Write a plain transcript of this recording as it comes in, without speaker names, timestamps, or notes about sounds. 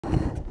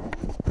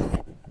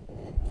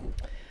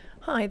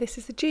Hi, this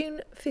is the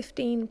June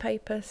 15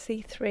 paper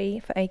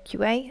C3 for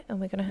AQA, and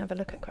we're going to have a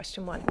look at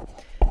question 1.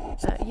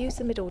 Use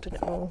the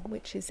Midordinate Rule,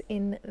 which is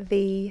in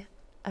the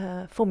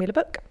formula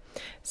book,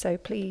 so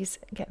please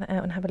get that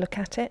out and have a look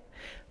at it.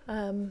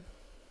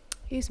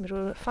 Use the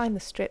Midordinate Rule, find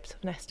the strips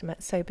of an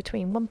estimate, so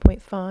between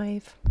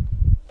 1.5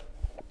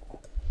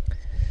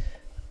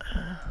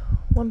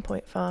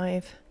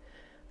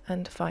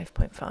 and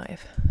 5.5.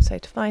 So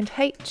to find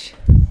h,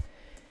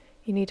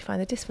 you need to find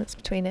the distance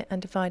between it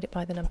and divide it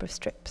by the number of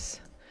strips.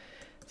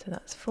 So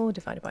that's 4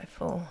 divided by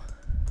 4.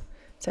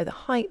 So the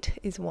height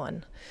is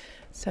 1.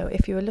 So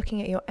if you were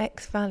looking at your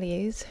x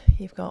values,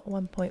 you've got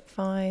 1.5,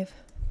 2.5,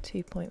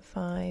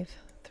 3.5,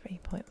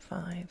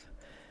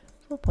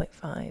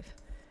 4.5,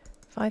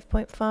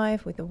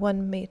 5.5 with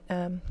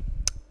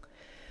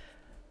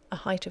a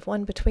height of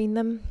 1 between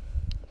them.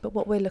 But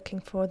what we're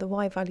looking for are the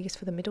y values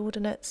for the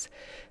midordinates.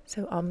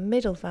 So our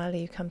middle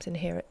value comes in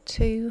here at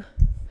 2,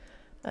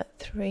 at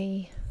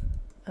 3,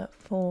 at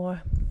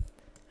 4,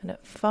 and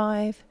at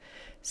 5.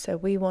 So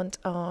we want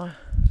our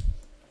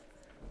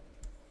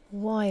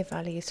y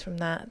values from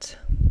that.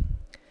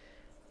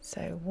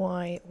 So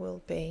y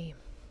will be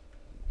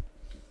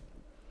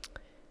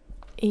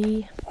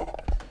e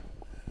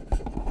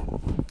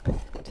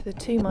to the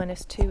 2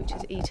 minus 2, which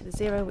is e to the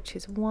 0, which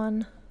is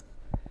 1,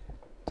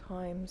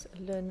 times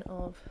ln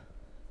of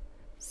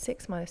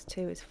 6 minus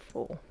 2 is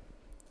 4.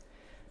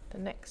 The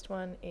next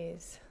one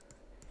is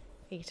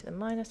e to the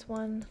minus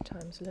 1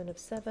 times ln of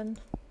 7,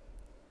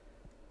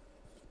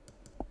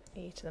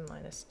 e to the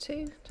minus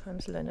 2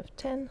 times ln of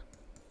 10,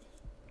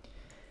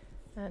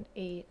 and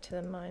e to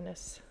the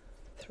minus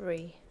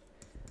 3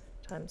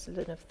 times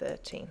ln of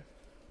 13.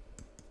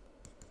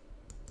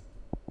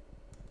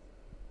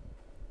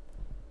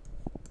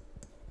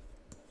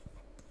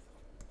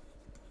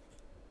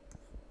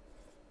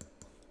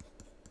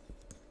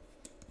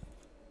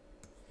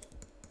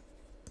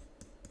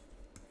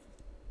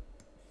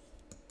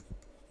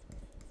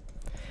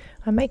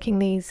 I'm making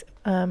these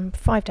 5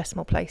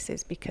 decimal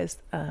places because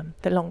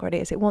the longer it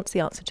is, it wants the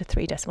answer to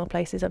 3 decimal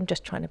places. I'm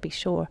just trying to be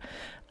sure.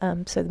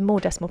 So the more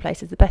decimal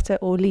places, the better,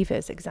 or leave it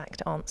as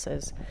exact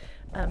answers.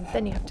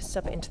 Then you have to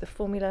sub it into the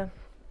formula,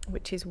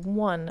 which is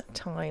 1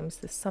 times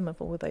the sum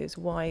of all those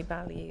y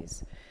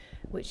values,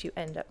 which you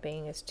end up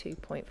being as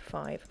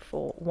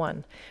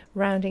 2.541.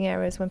 Rounding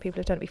errors, when people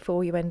have done it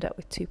before, you end up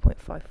with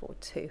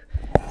 2.542.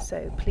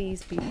 So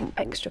please be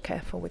extra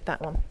careful with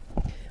that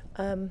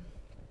one.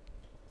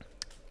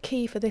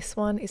 Key for this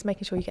one is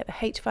making sure you get the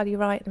h value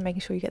right and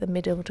making sure you get the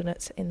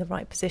midordinates in the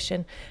right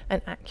position,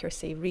 and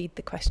accuracy. Read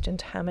the question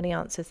to how many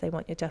answers they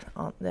want your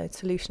the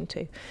solution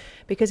to.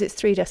 Because it's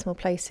 3 decimal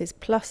places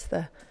plus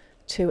the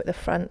 2 at the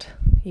front,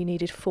 you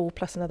needed 4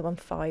 plus another one,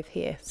 5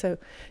 here. So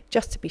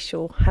just to be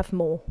sure, have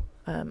more.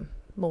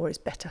 More is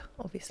better,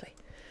 obviously.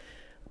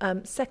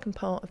 Second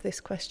part of this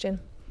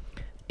question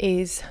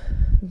is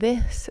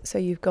this. So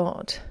you've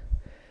got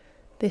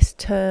this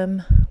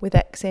term with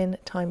x in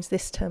times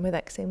this term with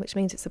x in, which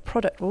means it's a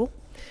product rule.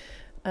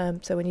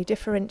 So when you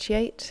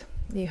differentiate,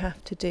 you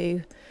have to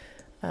do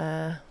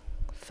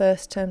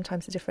first term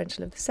times the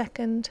differential of the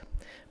second,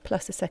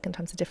 plus the second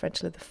times the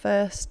differential of the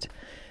first.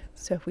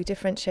 So if we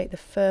differentiate the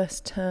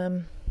first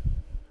term,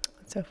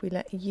 so if we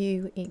let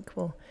u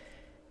equal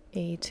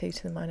e2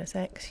 to the minus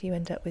x, you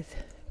end up with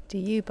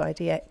du by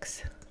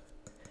dx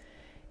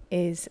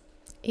is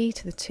e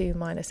to the 2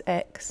 minus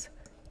x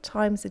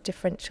times the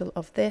differential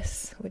of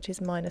this, which is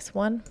minus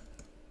 1.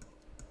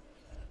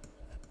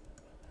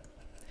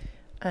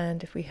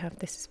 And if we have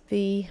this as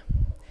v,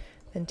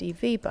 then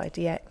dv by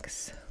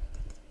dx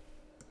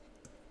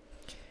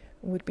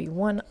would be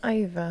 1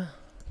 over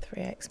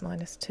 3x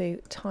minus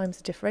 2 times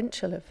the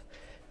differential of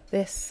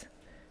this,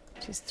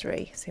 which is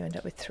 3. So you end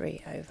up with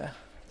 3 over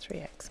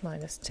 3x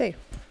minus 2.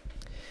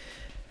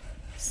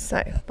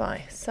 So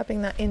by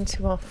subbing that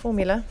into our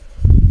formula,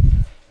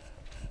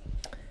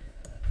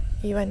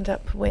 you end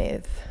up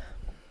with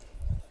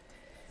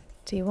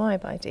dy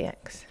by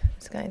dx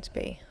is going to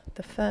be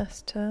the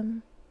first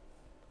term,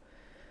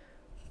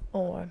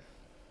 or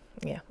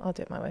I'll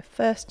do it my way,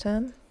 first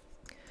term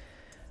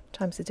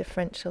times the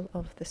differential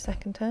of the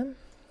second term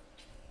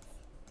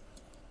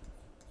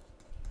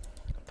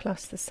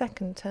plus the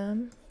second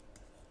term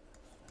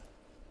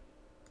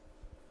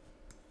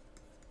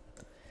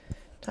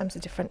times the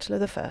differential of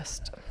the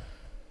first.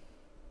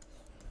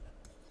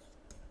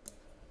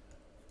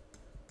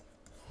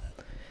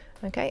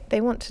 Okay, they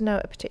want to know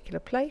at a particular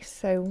place,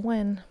 so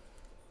when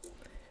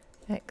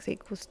x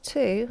equals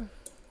 2,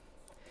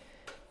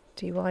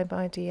 dy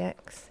by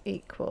dx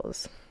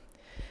equals,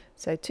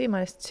 so 2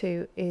 minus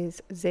 2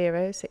 is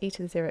 0, so e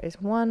to the 0 is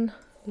 1,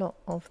 lot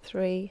of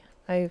 3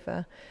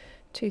 over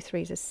 2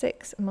 3s is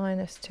 6,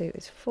 minus 2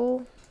 is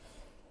 4,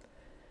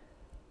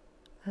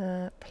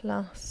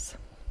 plus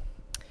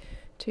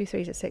 2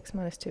 3s is 6,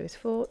 minus 2 is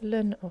 4,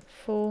 ln of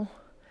 4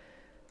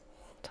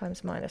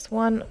 times minus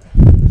 1.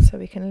 So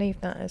we can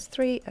leave that as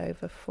 3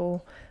 over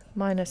 4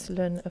 minus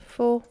ln of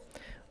 4.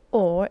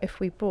 Or if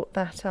we brought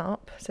that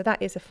up, so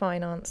that is a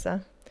fine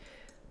answer,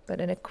 But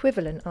an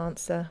equivalent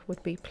answer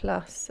would be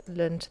plus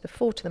ln to the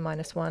 4 to the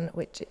minus 1,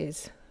 which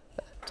is